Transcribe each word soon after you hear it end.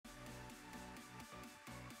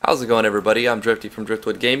How's it going, everybody? I'm Drifty from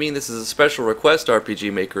Driftwood Gaming. This is a special request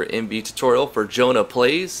RPG Maker MV tutorial for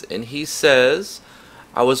JonahPlayz, and he says,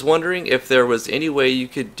 I was wondering if there was any way you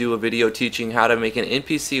could do a video teaching how to make an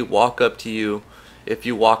NPC walk up to you if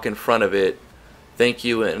you walk in front of it. Thank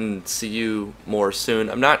you and see you more soon.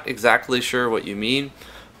 I'm not exactly sure what you mean,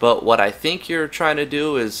 but what I think you're trying to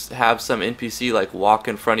do is have some NPC like walk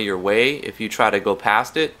in front of your way if you try to go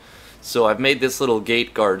past it. So I've made this little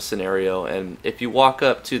gate guard scenario, and if you walk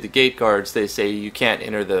up to the gate guards, they say you can't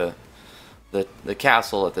enter the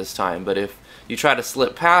castle at this time. But if you try to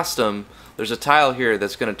slip past them, there's a tile here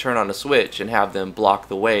that's going to turn on a switch and have them block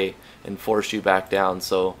the way and force you back down.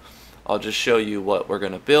 So I'll just show you what we're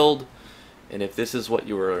going to build, and if this is what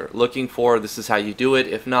you were looking for, this is how you do it.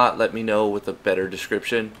 If not, let me know with a better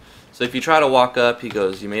description. So if you try to walk up, he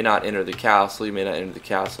goes, you may not enter the castle, you may not enter the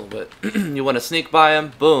castle, but you want to sneak by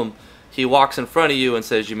him, boom. He walks in front of you and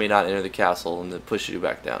says you may not enter the castle, and then pushes you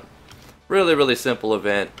back down. Really simple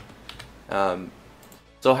event.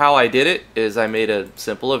 So how I did it is I made a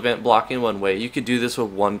simple event blocking one way. You could do this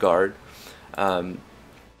with one guard. And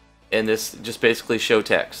this just basically show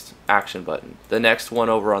text, action button. The next one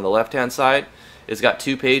over on the left hand side is got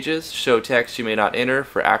 2 pages, show text you may not enter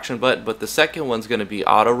for action button, but the second one's going to be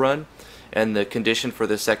auto run, and the condition for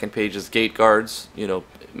the second page is gate guards,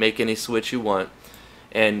 make any switch you want.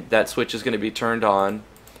 And that switch is going to be turned on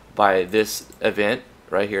by this event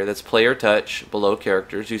right here. That's player touch below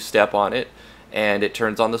characters. You step on it and it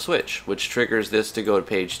turns on the switch, which triggers this to go to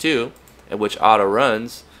page 2, and which auto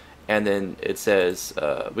runs. And then it says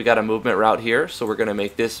we got a movement route here, so we're going to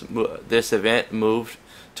make this event move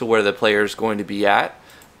to where the player is going to be at,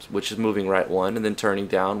 which is moving right 1, and then turning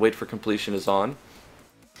down. Wait for completion is on.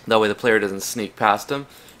 That way the player doesn't sneak past them.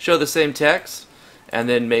 Show the same text, and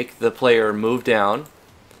then make the player move down.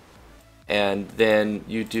 And then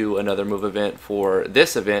you do another move event for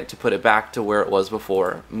this event to put it back to where it was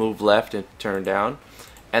before. Move left and turn down.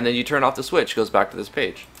 And then you turn off the switch. It goes back to this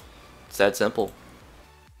page. It's that simple.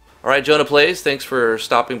 Alright, JonahPlayz, thanks for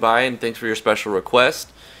stopping by and thanks for your special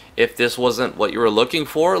request. If this wasn't what you were looking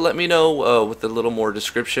for, let me know with a little more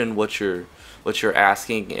description what you're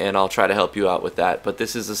asking, and I'll try to help you out with that. But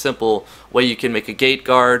this is a simple way you can make a gate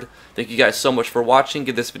guard. Thank you guys so much for watching.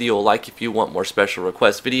 Give this video a like if you want more special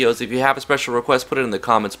request videos. If you have a special request, put it in the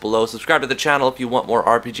comments below. Subscribe to the channel if you want more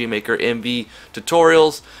RPG Maker MV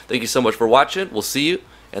tutorials. Thank you so much for watching. We'll see you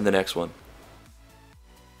in the next one.